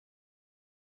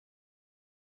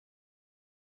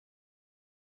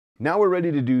Now we're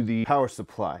ready to do the power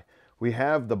supply. We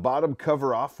have the bottom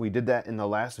cover off. We did that in the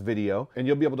last video, and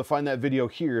you'll be able to find that video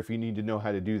here if you need to know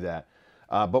how to do that.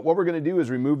 But what we're gonna do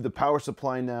is remove the power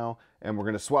supply now, and we're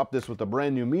gonna swap this with a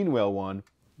brand new Meanwell one.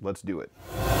 Let's do it.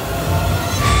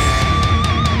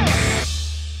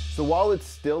 So while it's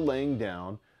still laying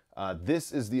down,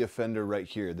 this is the offender right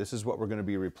here. This is what we're gonna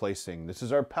be replacing. This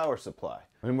is our power supply.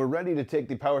 When we're ready to take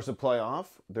the power supply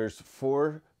off, there's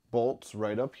 4 bolts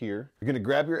right up here. You're gonna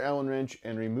grab your Allen wrench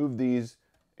and remove these,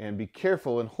 and be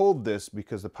careful and hold this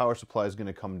because the power supply is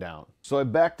gonna come down. So I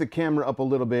backed the camera up a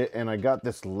little bit and I got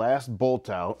this last bolt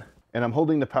out, and I'm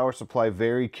holding the power supply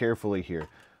very carefully here.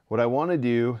 What I wanna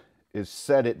do is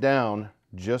set it down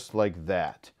just like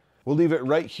that. We'll leave it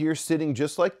right here sitting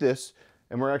just like this,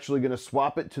 and we're actually gonna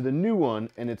swap it to the new one,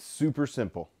 and it's super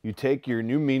simple. You take your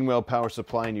new Meanwell power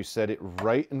supply and you set it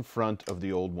right in front of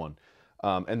the old one.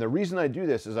 And the reason I do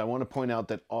this is I want to point out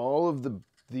that all of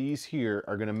these here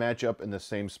are going to match up in the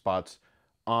same spots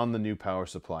on the new power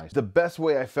supply. The best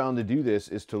way I found to do this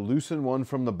is to loosen one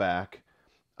from the back,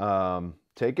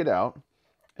 take it out,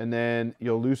 and then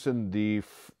you'll loosen the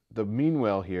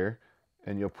Meanwell here,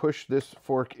 and you'll push this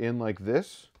fork in like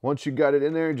this. Once you got it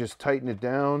in there, just tighten it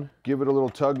down, give it a little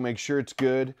tug, make sure it's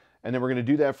good, and then we're going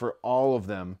to do that for all of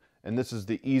them. And this is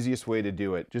the easiest way to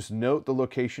do it. Just note the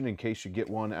location in case you get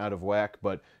one out of whack,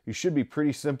 but you should be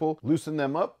pretty simple. Loosen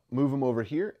them up, move them over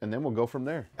here, and then we'll go from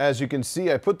there. As you can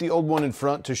see, I put the old one in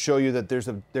front to show you that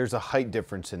there's a height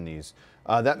difference in these.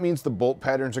 That means the bolt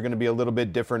patterns are gonna be a little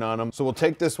bit different on them. So we'll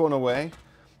take this one away,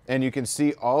 and you can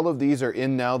see all of these are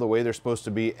in now the way they're supposed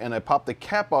to be, and I popped the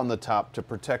cap on the top to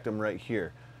protect them right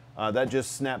here. That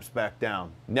just snaps back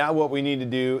down. Now what we need to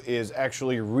do is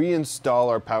actually reinstall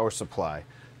our power supply.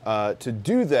 To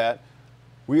do that,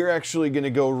 we are actually going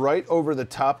to go right over the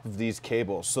top of these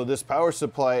cables. So this power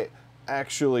supply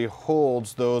actually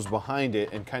holds those behind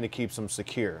it and kind of keeps them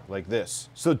secure, like this.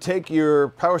 So take your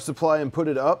power supply and put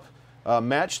it up.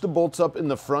 Match the bolts up in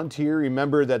the front here.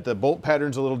 Remember that the bolt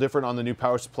pattern's a little different on the new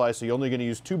power supply, so you're only going to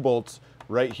use 2 bolts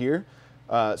right here.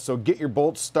 So get your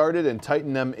bolts started and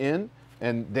tighten them in,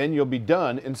 and then you'll be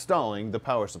done installing the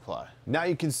power supply. Now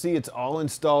you can see it's all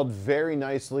installed very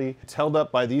nicely. It's held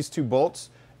up by these 2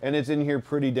 bolts, and it's in here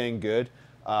pretty dang good.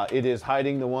 It is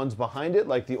hiding the ones behind it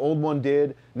like the old one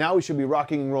did. Now we should be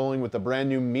rocking and rolling with the brand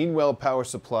new Meanwell power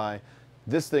supply.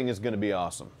 This thing is gonna be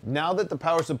awesome. Now that the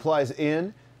power supply is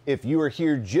in, if you are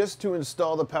here just to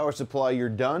install the power supply, you're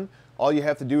done. All you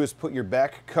have to do is put your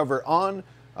back cover on,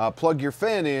 plug your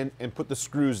fan in, and put the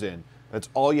screws in. That's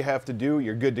all you have to do.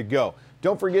 You're good to go.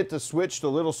 Don't forget to switch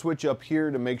the little switch up here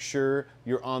to make sure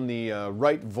you're on the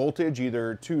right voltage,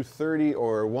 either 230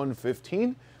 or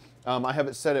 115. I have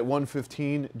it set at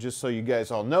 115 just so you guys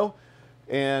all know.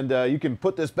 And you can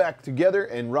put this back together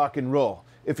and rock and roll.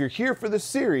 If you're here for the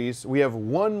series, we have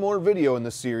one more video in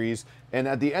the series, and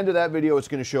at the end of that video, it's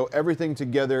going to show everything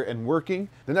together and working.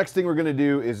 The next thing we're going to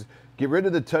do is get rid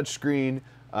of the touch screen,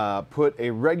 put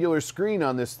a regular screen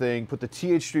on this thing, put the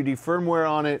TH3D firmware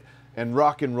on it, and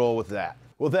rock and roll with that.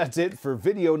 Well, that's it for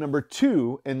video number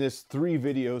 2 in this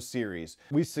 3-video series.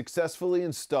 We successfully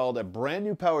installed a brand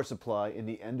new power supply in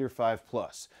the Ender 5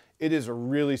 Plus. It is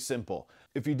really simple.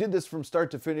 If you did this from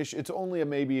start to finish, it's only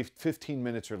maybe 15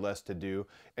 minutes or less to do,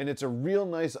 and it's a real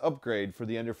nice upgrade for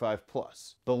the Ender 5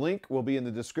 Plus. The link will be in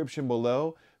the description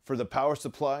below for the power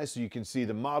supply, so you can see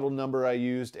the model number I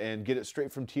used and get it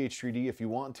straight from TH3D if you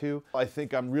want to. I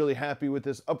think I'm really happy with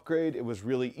this upgrade. It was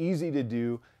really easy to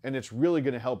do, and it's really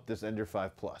going to help this Ender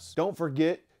 5 Plus. Don't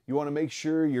forget, you want to make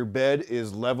sure your bed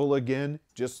is level again,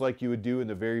 just like you would do in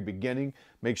the very beginning.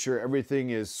 Make sure everything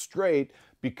is straight,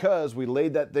 because we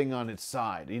laid that thing on its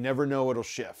side. You never know, it'll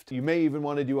shift. You may even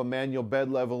want to do a manual bed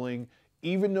leveling,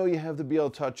 even though you have the BL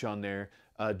Touch on there,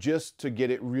 just to get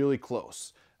it really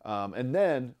close. And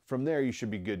then from there, you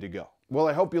should be good to go. Well,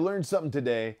 I hope you learned something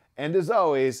today. And as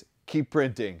always, keep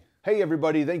printing. Hey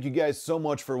everybody, thank you guys so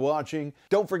much for watching.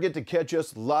 Don't forget to catch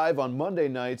us live on Monday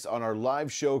nights on our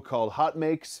live show called Hot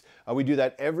Makes. We do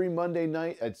that every Monday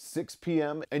night at 6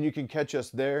 p.m. and you can catch us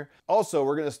there. Also,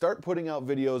 we're gonna start putting out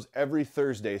videos every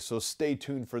Thursday, so stay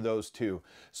tuned for those too.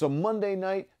 So Monday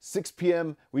night, 6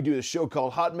 p.m., we do a show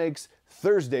called Hot Makes.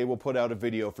 Thursday, we'll put out a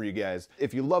video for you guys.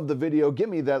 If you love the video, give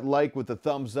me that like with a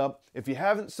thumbs up. If you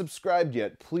haven't subscribed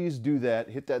yet, please do that.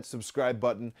 Hit that subscribe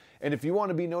button. And if you want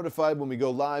to be notified when we go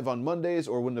live on Mondays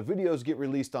or when the videos get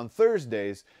released on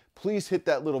Thursdays, please hit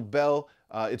that little bell.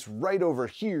 It's right over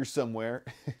here somewhere.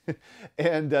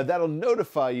 And that'll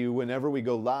notify you whenever we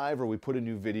go live or we put a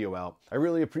new video out. I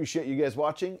really appreciate you guys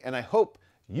watching, and I hope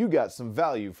you got some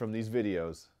value from these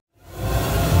videos.